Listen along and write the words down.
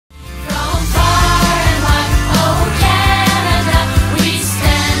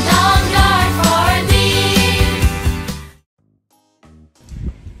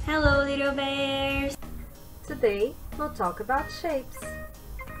Today we'll talk about shapes.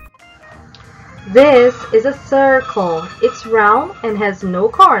 This is a circle. It's round and has no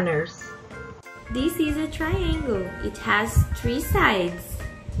corners. This is a triangle. It has 3 sides.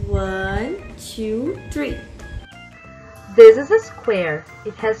 1, 2, 3. This is a square.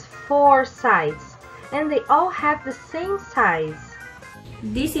 It has 4 sides and they all have the same size.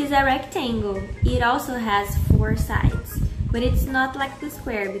 This is a rectangle. It also has 4 sides, but it's not like the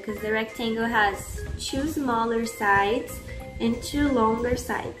square because the rectangle has 2 smaller sides and 2 longer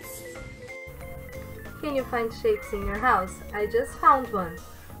sides. Can you find shapes in your house? I just found one.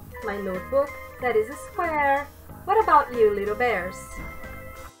 My notebook, that is a square. What about you, little bears?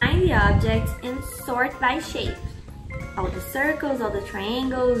 Find the objects and sort by shape. All the circles, all the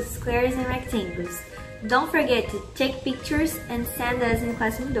triangles, squares and rectangles. Don't forget to take pictures and send us in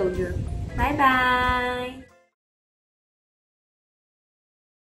Classroom Dojo. Bye bye!